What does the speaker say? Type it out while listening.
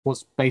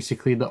was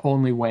basically the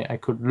only way I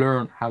could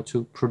learn how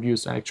to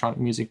produce electronic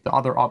music. The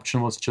other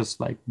option was just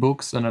like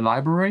books in a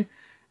library,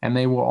 and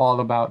they were all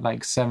about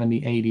like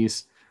 70s,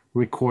 80s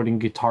recording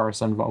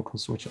guitars and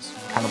vocals, which is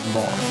kind of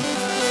boring.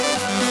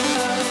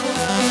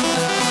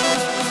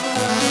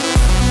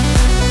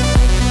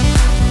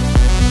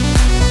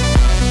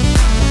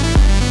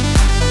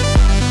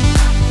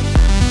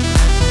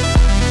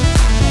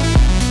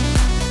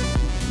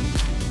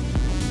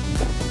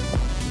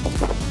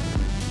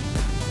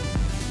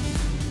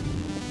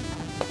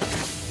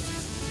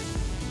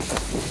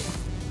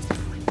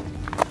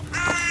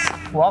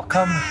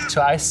 Welcome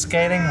to ice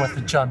skating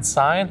with John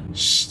Sine.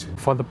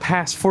 For the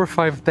past 4 or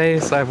 5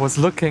 days, I was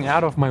looking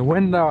out of my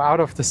window, out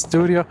of the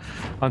studio,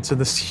 onto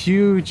this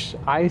huge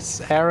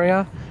ice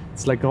area.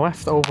 It's like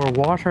leftover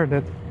water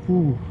that,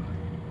 ooh,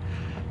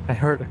 I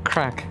heard a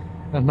crack,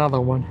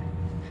 another one.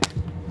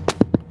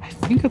 I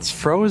think it's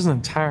frozen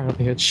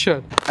entirely, it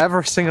should.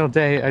 Every single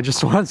day, I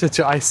just wanted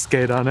to ice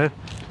skate on it.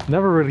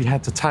 Never really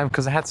had the time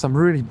because I had some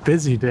really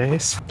busy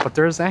days. But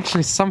there's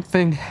actually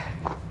something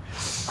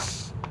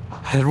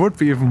it would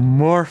be even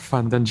more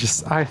fun than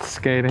just ice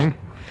skating,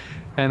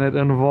 and it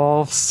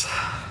involves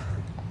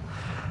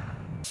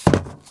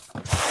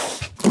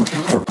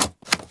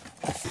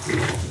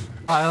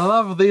I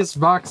love these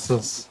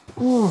boxes.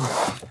 Ooh.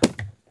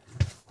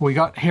 We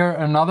got here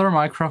another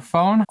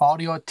microphone,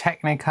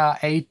 Audio-Technica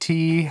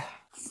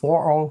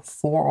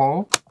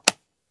AT4040.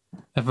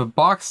 If a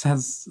box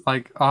has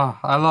like,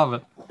 I love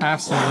it.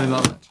 Absolutely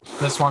love it.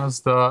 This one is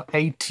the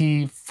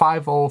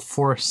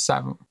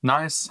AT5047.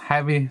 Nice,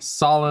 heavy,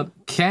 solid.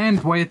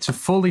 Can't wait to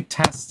fully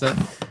test it.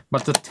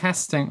 But the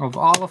testing of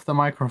all of the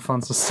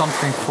microphones is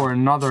something for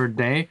another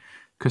day,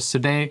 because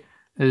today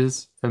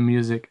is a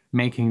music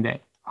making day,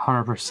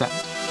 100%.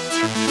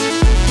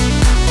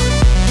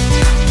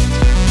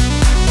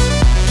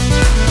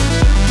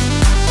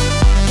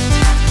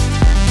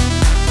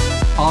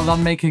 All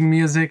done making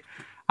music.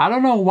 I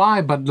don't know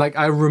why, but like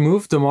I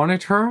removed the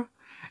monitor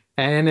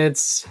and it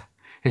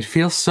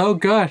feels so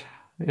good.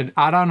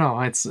 I don't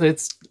know, it's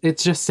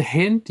just a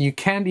hint. You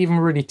can't even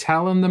really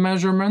tell in the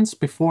measurements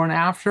before and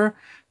after.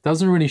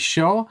 Doesn't really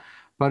show,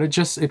 but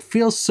it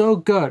feels so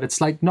good.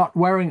 It's like not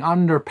wearing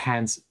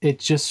underpants. It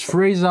just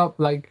frees up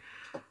like,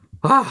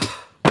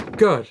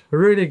 good,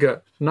 really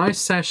good. Nice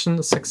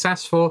session,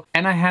 successful.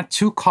 And I had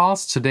 2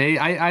 calls today.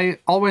 I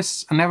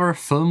always never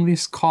film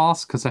these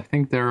calls because I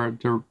think they're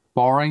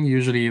boring,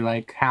 usually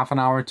like half an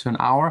hour to an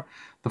hour.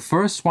 The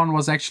first one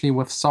was actually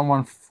with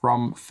someone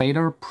from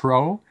Fader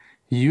Pro.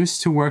 He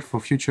used to work for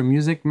Future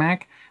Music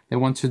Mag. They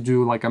want to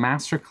do like a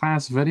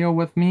masterclass video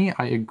with me.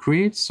 I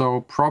agreed.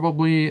 So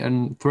probably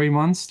in 3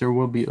 months, there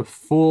will be a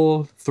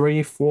full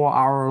 3-4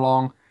 hour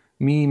long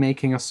me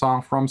making a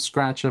song from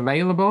scratch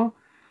available.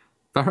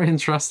 Very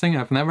interesting.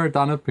 I've never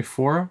done it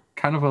before.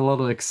 Kind of a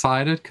little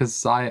excited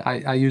because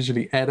I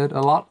usually edit a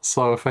lot.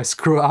 So if I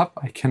screw up,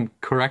 I can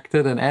correct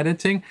it in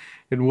editing.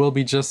 It will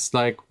be just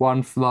like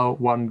one flow,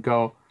 one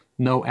go,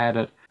 no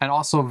edit. And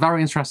also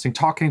very interesting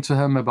talking to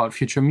him about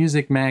Future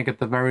Music Mag at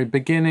the very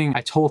beginning.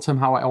 I told him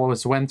how I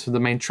always went to the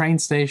main train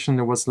station.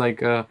 There was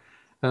like a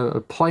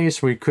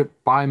place where you could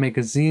buy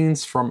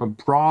magazines from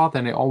abroad,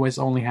 and they always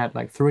only had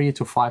like 3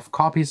 to 5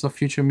 copies of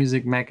Future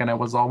Music Mag, and I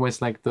was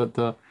always like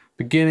the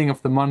beginning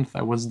of the month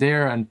I was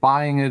there and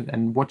buying it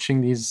and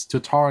watching these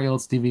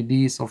tutorials,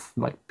 DVDs of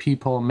like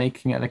people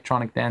making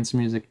electronic dance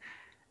music.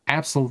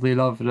 Absolutely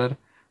loved it.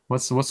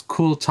 Was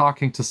cool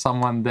talking to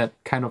someone that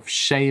kind of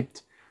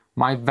shaped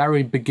my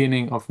very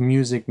beginning of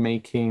music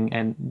making,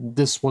 and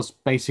this was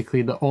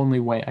basically the only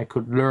way I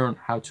could learn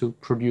how to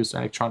produce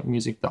electronic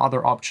music. The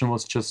other option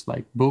was just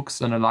like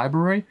books in a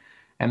library,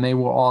 and they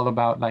were all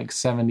about like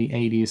 70s,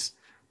 80s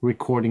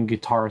recording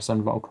guitars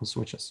and vocals,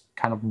 which is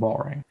kind of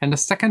boring. And the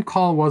second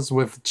call was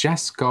with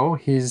Jesco.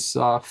 He's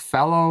a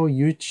fellow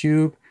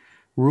YouTube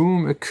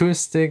room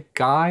acoustic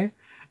guy,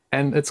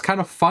 and it's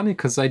kind of funny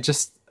because I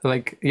just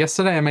like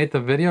yesterday I made the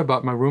video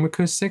about my room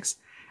acoustics,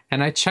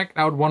 and I checked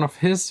out one of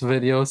his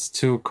videos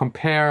to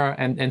compare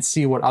and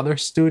see what other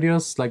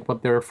studios, like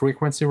what their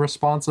frequency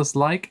response is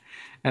like.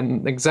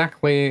 And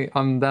exactly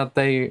on that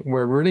day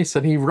where released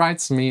it, he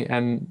writes me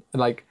and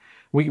like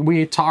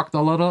we talked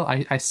a little.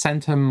 I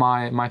sent him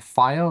my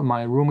file,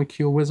 my Room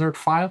EQ Wizard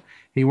file.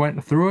 He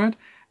went through it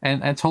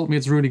and told me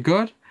it's really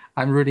good.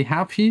 I'm really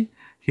happy.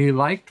 He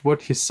liked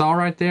what he saw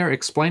right there,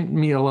 explained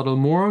me a little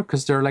more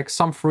because there are like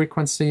some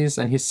frequencies,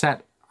 and he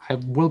said I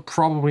will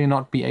probably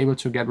not be able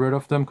to get rid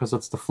of them because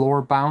it's the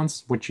floor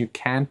bounce, which you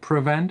can't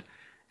prevent,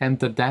 and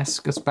the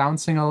desk is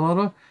bouncing a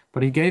little.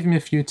 But he gave me a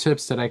few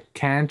tips that I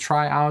can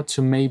try out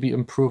to maybe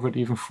improve it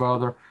even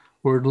further,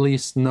 or at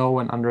least know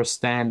and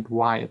understand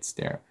why it's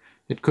there.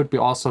 It could be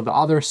also the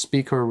other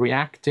speaker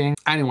reacting.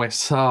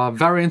 Anyways,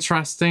 very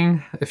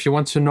interesting. If you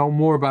want to know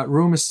more about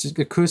room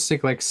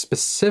acoustic, like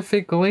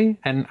specifically,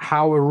 and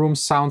how a room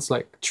sounds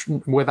like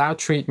without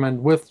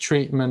treatment, with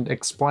treatment,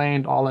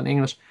 explained all in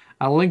English,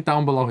 I'll link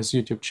down below his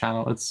YouTube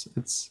channel.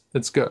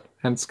 It's good.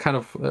 And it's kind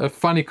of a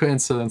funny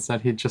coincidence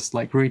that he just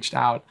like reached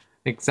out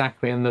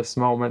exactly in this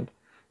moment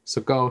So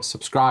go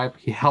subscribe.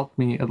 He helped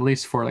me at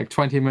least for like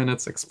 20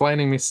 minutes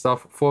explaining me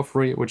stuff for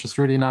free, which is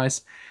really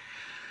nice.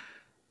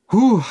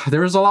 Whew,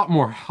 there's a lot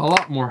more, a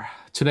lot more.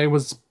 Today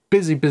was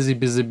busy, busy,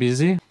 busy,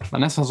 busy.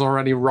 Vanessa's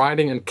already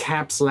writing in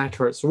caps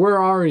letters. Where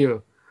are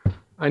you?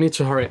 I need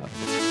to hurry up.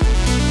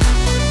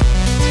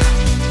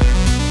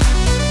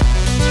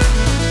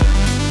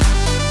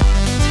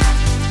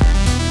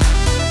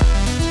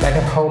 Back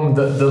at home,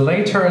 the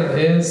later it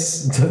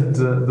is,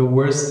 the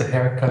worse the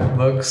haircut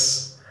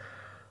looks.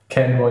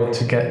 Can't wait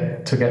to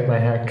get my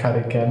hair cut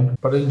again.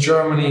 But in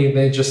Germany,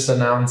 they just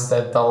announced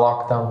that the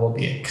lockdown will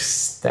be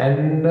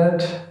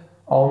extended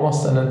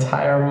almost an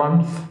entire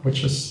month,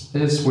 which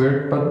is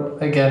weird.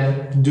 But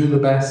again, do the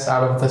best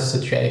out of the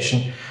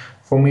situation.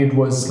 For me, it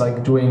was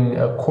like doing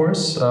a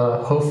course,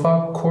 a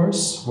HOFA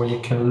course, where you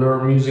can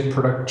learn music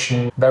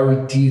production,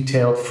 very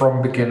detailed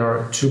from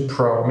beginner to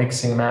pro,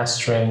 mixing,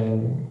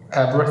 mastering,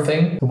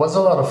 everything. It was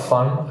a lot of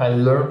fun. I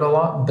learned a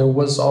lot. There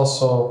was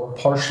also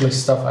partially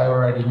stuff I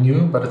already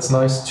knew, but it's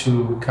nice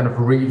to kind of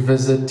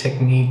revisit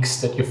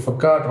techniques that you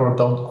forgot or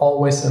don't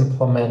always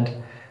implement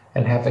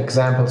and have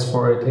examples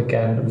for it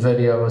again,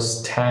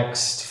 videos,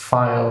 text,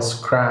 files,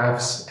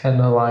 graphs,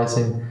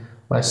 analyzing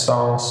my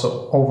songs.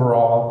 So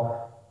overall,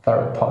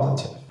 very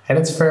positive. And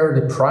it's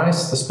fairly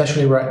priced,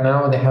 especially right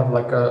now. They have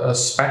like a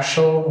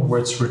special where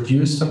it's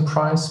reduced in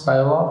price by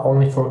a lot,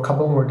 only for a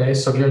couple more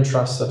days. So if you're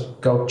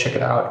interested, go check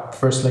it out.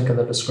 First link in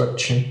the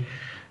description.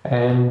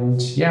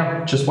 And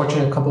yeah, just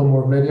watching a couple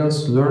more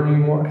videos, learning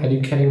more,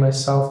 educating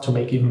myself to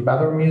make even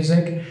better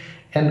music.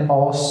 And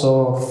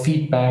also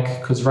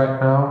feedback, because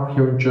right now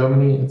here in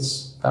Germany,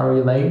 it's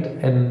very late.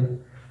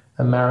 In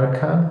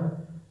America,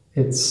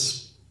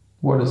 it's,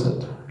 what is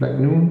it? Like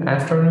noon,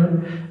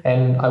 afternoon,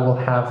 and I will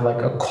have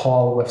like a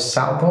call with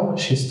Salvo.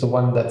 She's the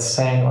one that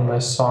sang on my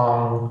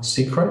song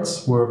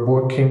Secrets. We're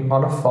working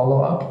on a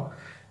follow-up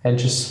and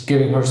just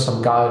giving her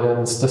some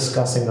guidance,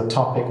 discussing the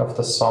topic of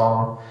the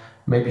song.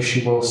 Maybe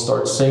she will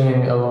start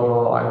singing a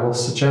little, I will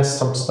suggest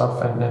some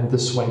stuff, and then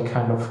this way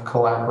kind of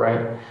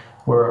collaborate.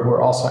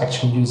 We're also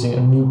actually using a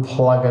new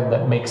plugin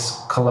that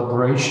makes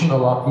collaboration a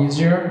lot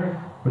easier,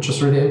 which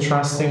is really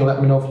interesting.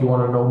 Let me know if you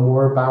want to know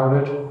more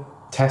about it.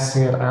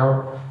 Testing it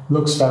out.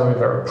 Looks very,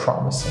 very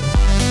promising.